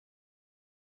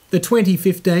The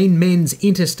 2015 Men's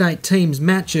Interstate Teams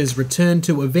matches returned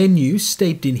to a venue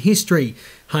steeped in history,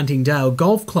 Huntingdale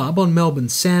Golf Club on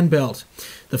Melbourne's Sandbelt.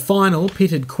 The final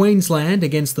pitted Queensland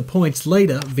against the points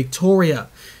leader, Victoria.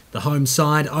 The home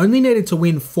side only needed to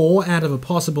win 4 out of a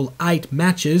possible 8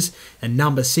 matches, and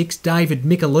number 6 David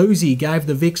Micheluzzi gave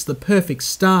the Vics the perfect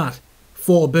start.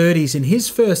 4 birdies in his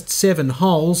first 7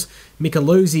 holes,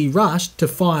 Micheluzzi rushed to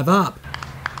 5 up.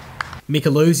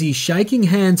 Micheluzzi shaking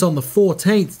hands on the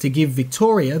 14th to give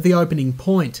Victoria the opening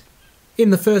point. In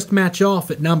the first match off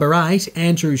at number 8,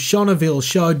 Andrew Shoneville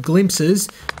showed glimpses,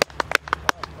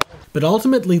 but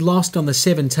ultimately lost on the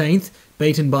 17th,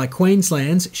 beaten by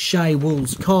Queensland's Shea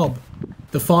Wools-Cobb.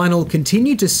 The final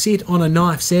continued to sit on a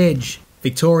knife's edge.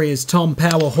 Victoria's Tom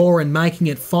Power-Horan making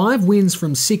it 5 wins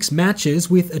from 6 matches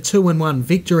with a 2-1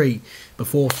 victory,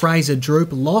 before Fraser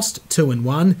Droop lost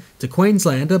 2-1 to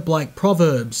Queenslander Blake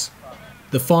Proverbs.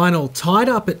 The final tied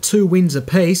up at 2 wins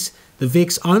apiece. The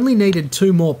Vics only needed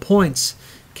 2 more points.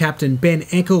 Captain Ben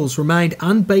Eccles remained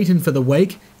unbeaten for the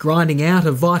week, grinding out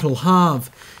a vital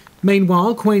halve.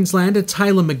 Meanwhile, Queenslander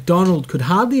Taylor McDonald could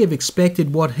hardly have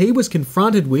expected what he was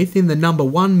confronted with in the number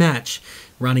 1 match,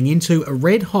 running into a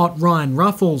red-hot Ryan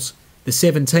Ruffles. The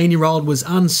 17-year-old was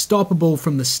unstoppable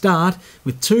from the start,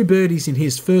 with 2 birdies in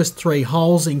his first 3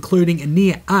 holes, including a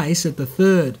near ace at the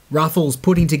 3rd. Ruffles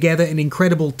putting together an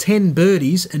incredible 10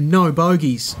 birdies and no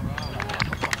bogeys,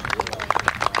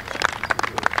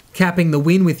 capping the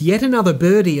win with yet another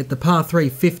birdie at the par 3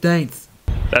 15th.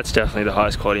 That's definitely the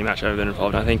highest quality match I've ever been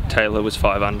involved in. I think Taylor was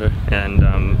 5 under, and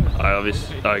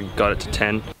I got it to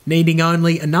 10. Needing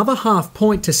only another half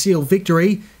point to seal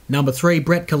victory, number 3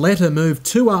 Brett Coletta moved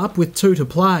 2 up with 2 to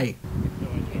play.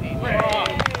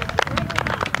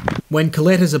 When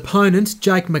Coletta's opponent,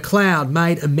 Jake McLeod,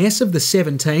 made a mess of the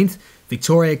 17th,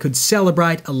 Victoria could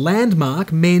celebrate a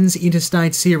landmark Men's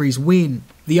Interstate Series win.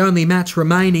 The only match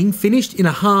remaining finished in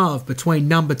a halve between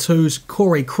number 2's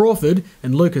Corey Crawford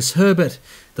and Lucas Herbert.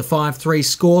 The 5-3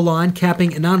 scoreline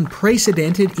capping an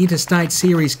unprecedented Interstate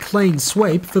Series clean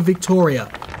sweep for Victoria.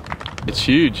 It's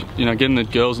huge, you know, getting the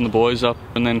girls and the boys up,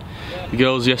 and then the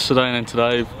girls yesterday and then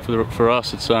today for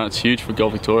us. It's huge for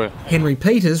Golf Victoria. Henry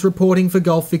Peters reporting for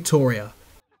Golf Victoria.